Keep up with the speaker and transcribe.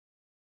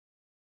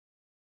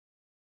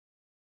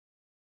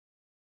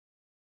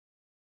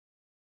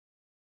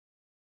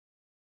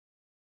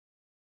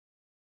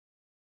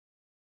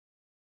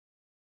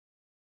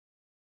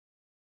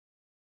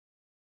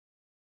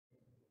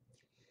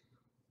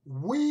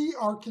We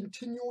are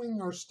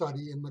continuing our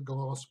study in the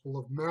Gospel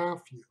of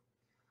Matthew.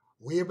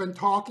 We have been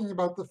talking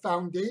about the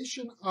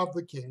foundation of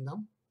the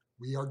kingdom.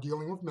 We are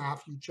dealing with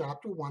Matthew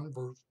chapter 1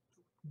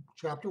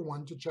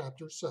 to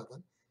chapter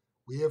 7.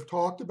 We have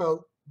talked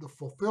about the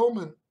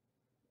fulfillment.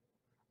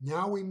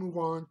 Now we move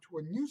on to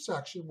a new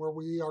section where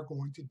we are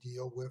going to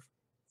deal with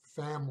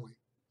family.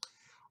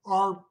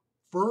 Our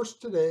verse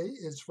today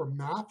is from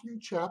Matthew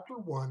chapter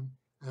 1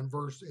 and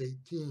verse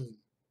 18.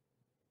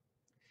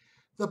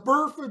 The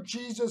birth of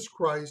Jesus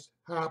Christ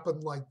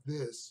happened like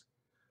this.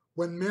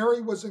 When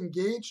Mary was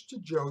engaged to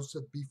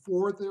Joseph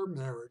before their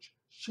marriage,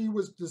 she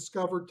was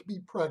discovered to be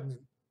pregnant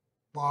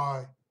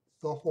by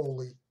the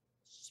Holy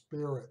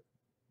Spirit.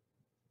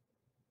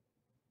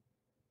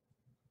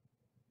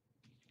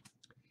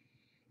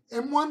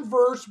 In one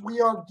verse,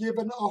 we are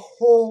given a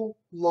whole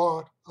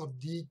lot of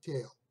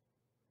detail.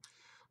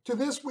 To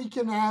this, we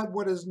can add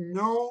what is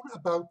known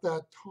about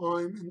that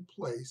time and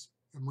place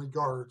in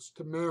regards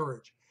to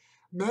marriage.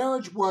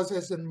 Marriage was,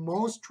 as in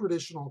most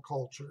traditional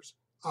cultures,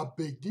 a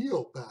big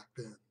deal back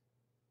then.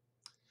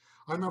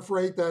 I'm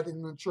afraid that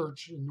in the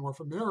church in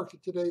North America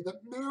today,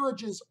 that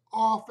marriage is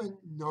often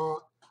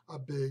not a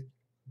big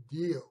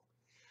deal.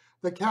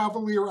 The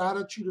cavalier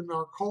attitude in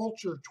our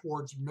culture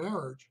towards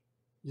marriage,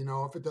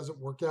 if it doesn't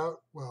work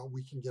out, well,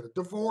 we can get a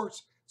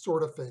divorce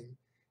sort of thing,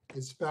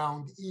 is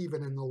found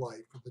even in the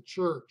life of the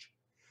church.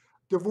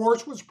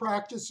 Divorce was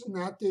practiced in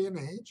that day and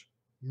age.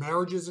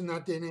 Marriages in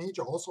that day and age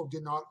also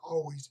did not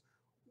always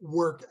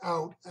work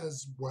out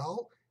as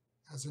well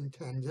as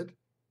intended.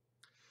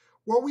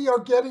 What we are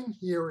getting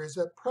here is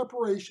that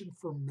preparation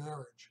for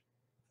marriage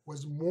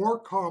was more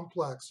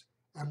complex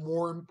and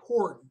more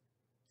important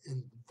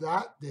in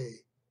that day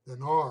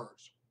than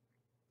ours.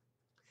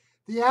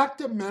 The act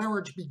of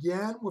marriage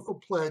began with a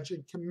pledge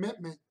and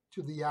commitment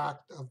to the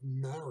act of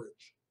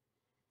marriage.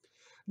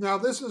 Now,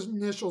 this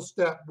initial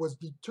step was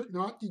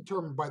not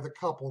determined by the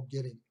couple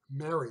getting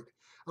married.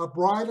 A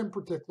bride in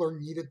particular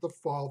needed the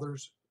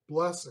father's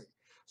blessing.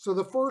 So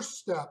the first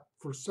step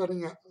for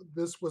setting up,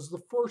 this was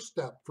the first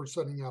step for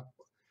setting up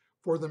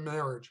for the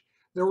marriage.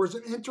 There was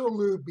an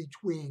interlude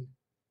between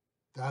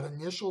that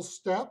initial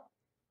step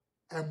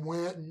and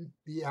when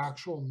the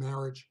actual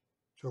marriage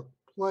took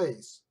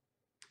place.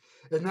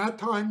 In that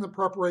time, the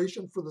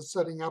preparation for the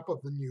setting up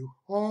of the new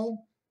home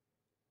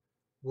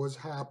was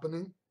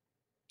happening,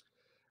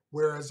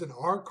 whereas in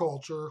our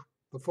culture,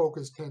 the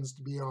focus tends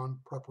to be on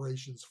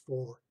preparations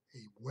for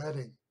a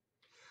wedding.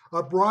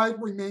 A bride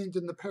remained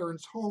in the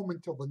parents' home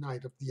until the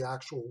night of the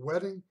actual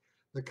wedding.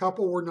 The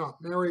couple were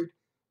not married,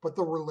 but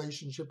the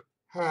relationship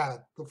had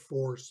the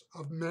force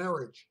of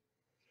marriage.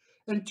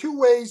 In two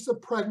ways, the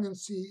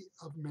pregnancy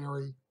of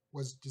Mary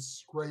was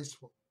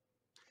disgraceful.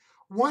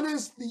 One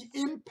is the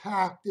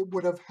impact it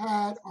would have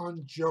had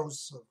on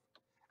Joseph,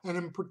 and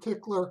in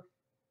particular,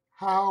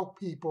 how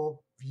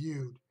people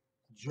viewed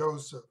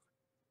Joseph.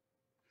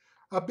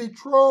 A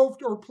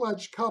betrothed or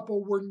pledged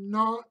couple were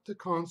not to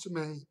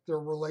consummate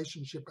their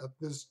relationship at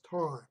this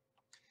time.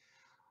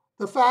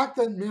 The fact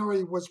that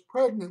Mary was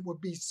pregnant would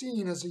be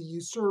seen as a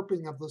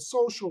usurping of the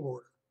social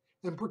order.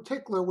 In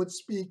particular, would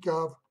speak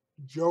of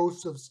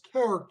Joseph's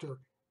character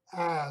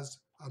as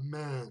a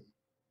man.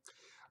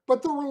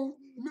 But the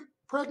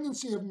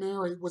pregnancy of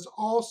Mary was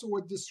also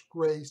a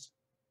disgrace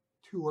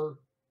to her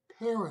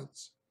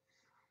parents.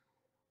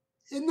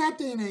 In that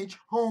day and age,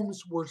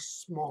 homes were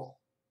small.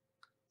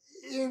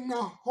 In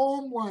a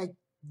home like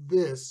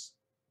this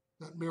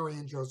that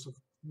Mary's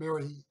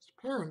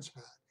parents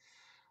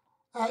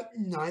had, at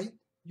night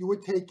you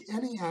would take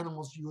any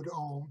animals you would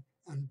own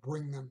and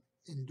bring them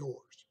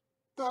indoors.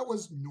 That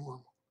was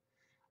normal.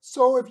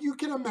 So if you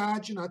can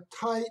imagine a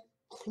tight,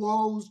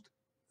 close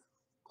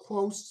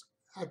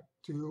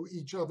to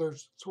each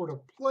other's sort of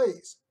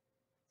place,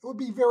 it would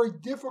be very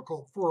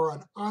difficult for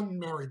an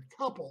unmarried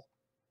couple,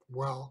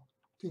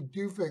 to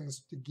do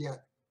things to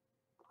get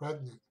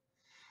pregnant.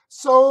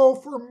 So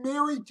for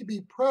Mary to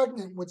be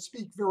pregnant would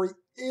speak very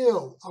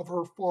ill of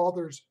her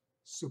father's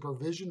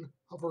supervision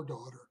of her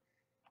daughter,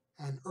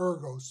 and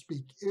ergo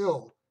speak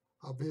ill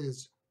of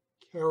his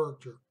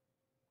character.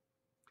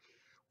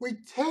 We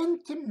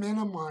tend to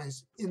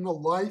minimize in the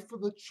life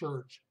of the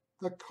church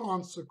the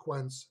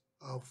consequence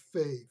of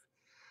faith.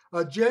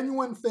 A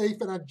genuine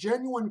faith and a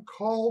genuine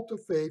call to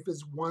faith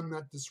is one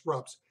that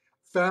disrupts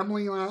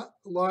family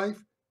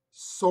life,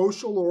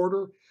 social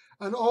order,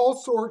 and all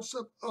sorts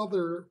of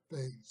other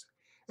things.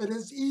 It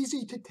is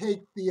easy to take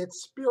the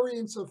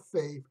experience of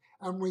faith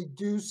and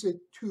reduce it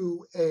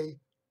to a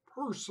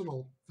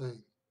personal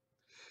thing.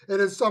 It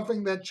is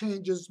something that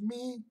changes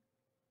me,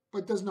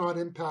 but does not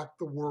impact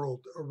the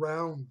world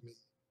around me.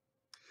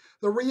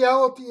 The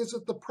reality is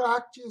that the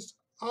practice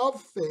of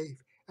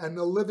faith and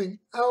the living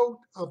out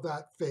of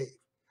that faith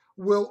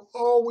will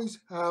always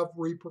have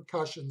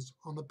repercussions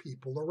on the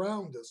people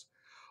around us.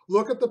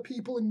 Look at the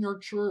people in your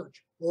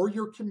church or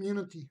your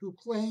community who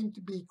claim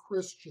to be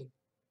Christian.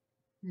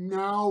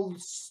 Now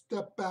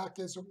step back,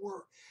 as it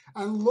were,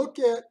 and look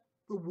at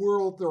the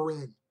world they're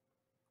in,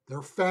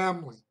 their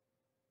family,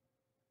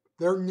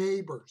 their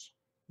neighbors,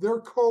 their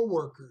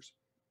co-workers.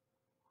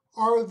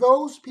 Are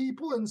those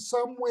people in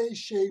some way,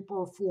 shape,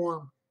 or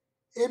form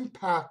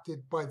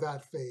impacted by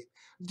that faith?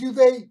 Do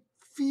they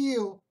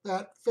feel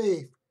that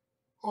faith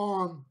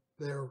on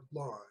their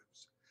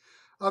lives?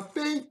 A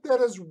faith that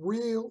is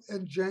real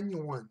and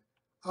genuine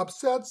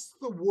upsets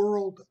the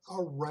world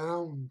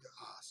around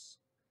us.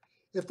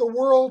 If the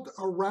world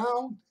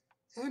around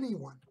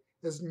anyone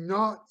is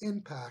not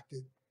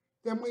impacted,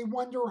 then we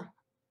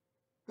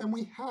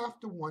have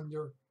to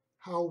wonder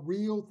how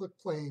real the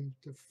claim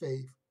to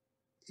faith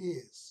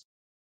is.